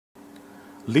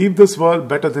Leave this world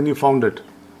better than you found it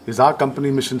is our company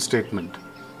mission statement.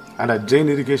 And at Jain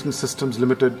Irrigation Systems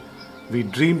Limited, we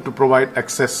dream to provide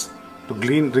access to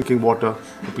clean drinking water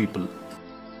to people.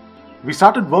 We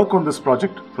started work on this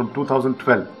project from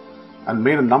 2012 and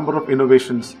made a number of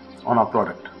innovations on our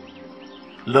product,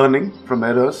 learning from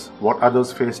errors what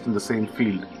others faced in the same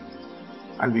field.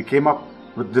 And we came up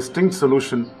with distinct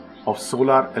solution of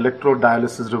solar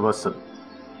electrodialysis reversal.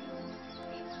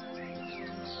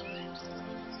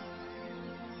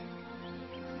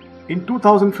 In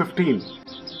 2015,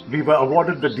 we were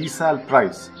awarded the DESAL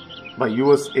prize by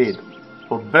USAID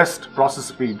for best process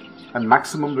speed and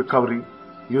maximum recovery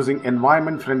using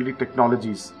environment-friendly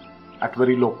technologies at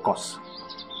very low cost.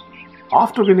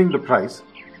 After winning the prize,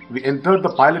 we entered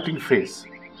the piloting phase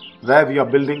where we are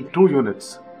building 2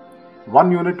 units. One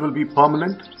unit will be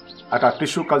permanent at our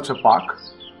tissue culture park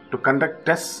to conduct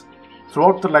tests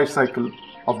throughout the life cycle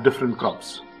of different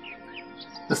crops.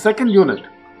 The second unit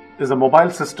is a mobile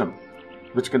system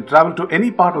which can travel to any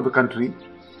part of the country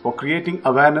for creating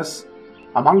awareness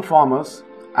among farmers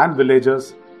and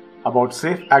villagers about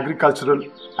safe agricultural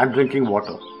and drinking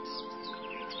water.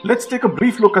 Let's take a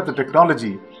brief look at the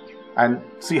technology and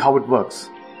see how it works.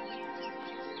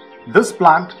 This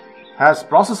plant has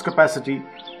process capacity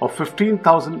of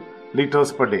 15,000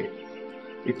 liters per day.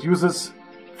 It uses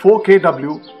 4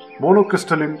 kW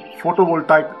monocrystalline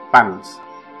photovoltaic panels.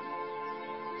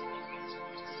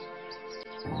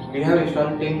 We have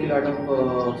installed 10 kW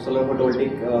of solar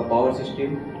photovoltaic power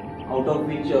system, out of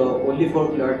which only 4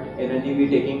 kW energy we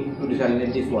taking to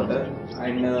desalinate this water,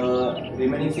 and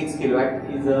remaining 6 kW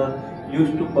is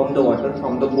used to pump the water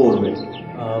from the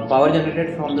borewell. Power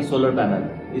generated from the solar panel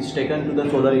is taken to the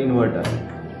solar inverter.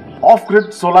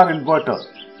 Off-grid solar inverter,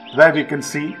 where we can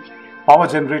see power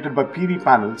generated by PV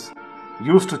panels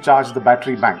used to charge the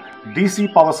battery bank.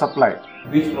 DC power supply,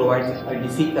 which provides a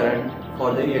DC current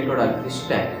for the electrodialysis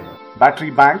stack.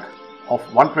 Battery bank of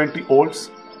 120 volts,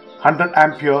 100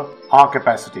 ampere hour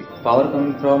capacity. Power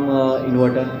coming from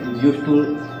inverter is used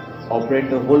to operate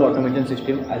the whole automation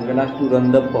system as well as to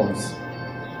run the pumps.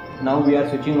 Now we are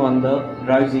switching on the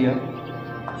drives here.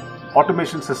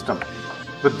 Automation system.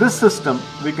 With this system,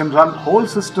 we can run whole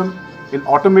system in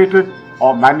automated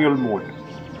or manual mode.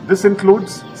 This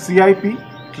includes CIP,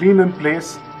 clean in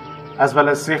place, as well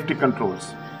as safety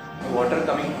controls. Water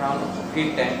coming from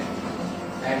feed tank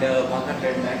and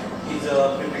concentrate tank is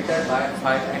pre-filtered by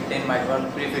 5 and 10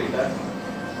 micron pre-filter.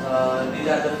 These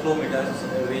are the flow meters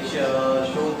which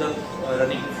show the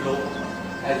running flow,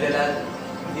 as well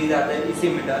as these are the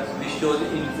EC meters which shows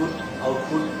input,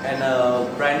 output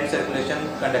and primary circulation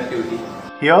conductivity.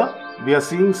 Here we are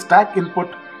seeing stack input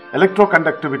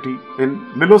electroconductivity in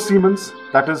millisiemens,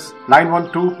 that is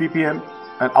 912 ppm,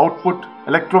 and output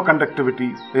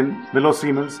electroconductivity in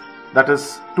millisiemens, that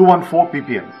is 214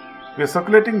 ppm. We are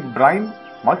circulating brine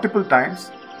multiple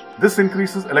times. This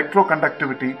increases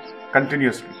electroconductivity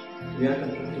continuously. We are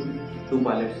constructing 2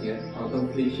 pilots here, out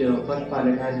of which first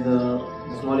pilot has a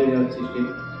small area system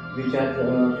which has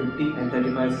 50 and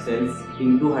 35 cells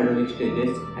in 2 hydraulic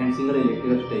stages and single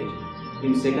electrical stage.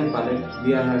 In second pilot,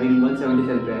 we are having 170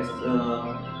 cell press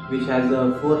which has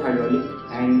 4 hydraulic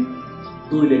and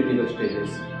 2 electrical stages.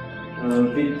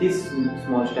 With this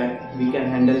small stack, we can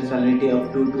handle salinity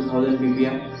up to 2000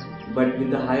 ppm, but with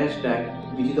the higher stack,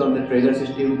 which is on the trailer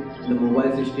system, the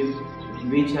mobile system,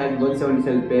 which has 170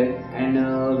 cell pair,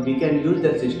 and we can use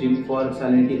that system for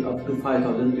salinity up to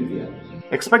 5000 ppm.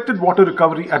 Expected water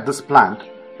recovery at this plant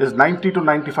is 90 to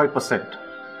 95%.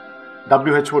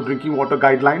 WHO drinking water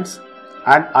guidelines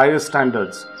and IS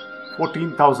standards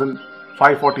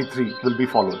 14543 will be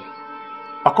followed.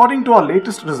 According to our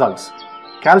latest results,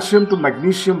 calcium to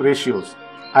magnesium ratios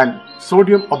and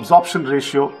sodium absorption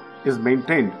ratio is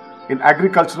maintained in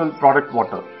agricultural product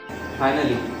water.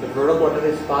 Finally, the product water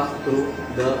is passed through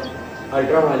the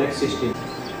ultraviolet system.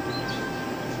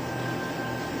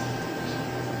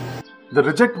 The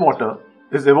reject water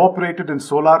is evaporated in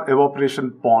solar evaporation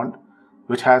pond,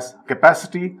 which has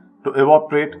capacity to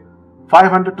evaporate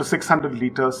 500 to 600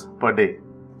 liters per day.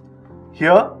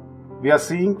 Here we are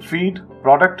seeing feed,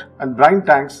 product and brine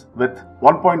tanks with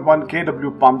 1.1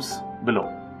 kW pumps below.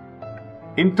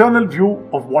 Internal view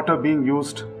of water being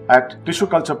used at Tissue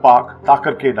Culture Park,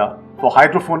 Takarkeda for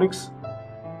hydroponics,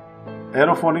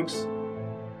 aeroponics,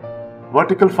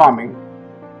 vertical farming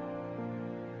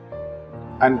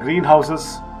and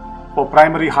greenhouses for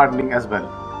primary hardening as well.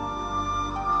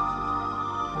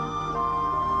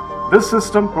 This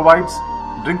system provides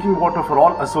drinking water for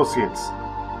all associates.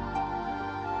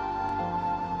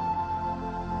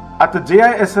 At the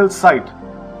JISL site,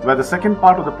 where the second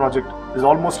part of the project is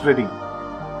almost ready,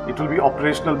 It will be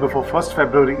operational before 1st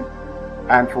February,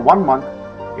 and for 1 month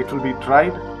it will be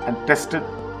tried and tested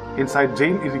inside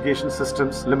Jain Irrigation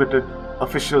Systems Limited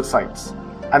official sites.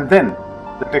 And then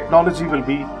the technology will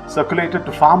be circulated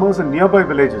to farmers in nearby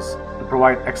villages to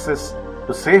provide access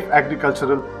to safe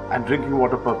agricultural and drinking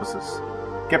water purposes.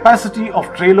 Capacity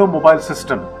of trailer mobile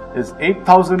system is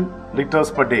 8,000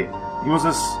 liters per day,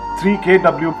 uses 3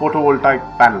 kW photovoltaic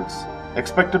panels.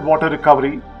 Expected water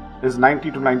recovery is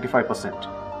 90 to 95%.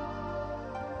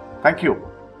 Thank you.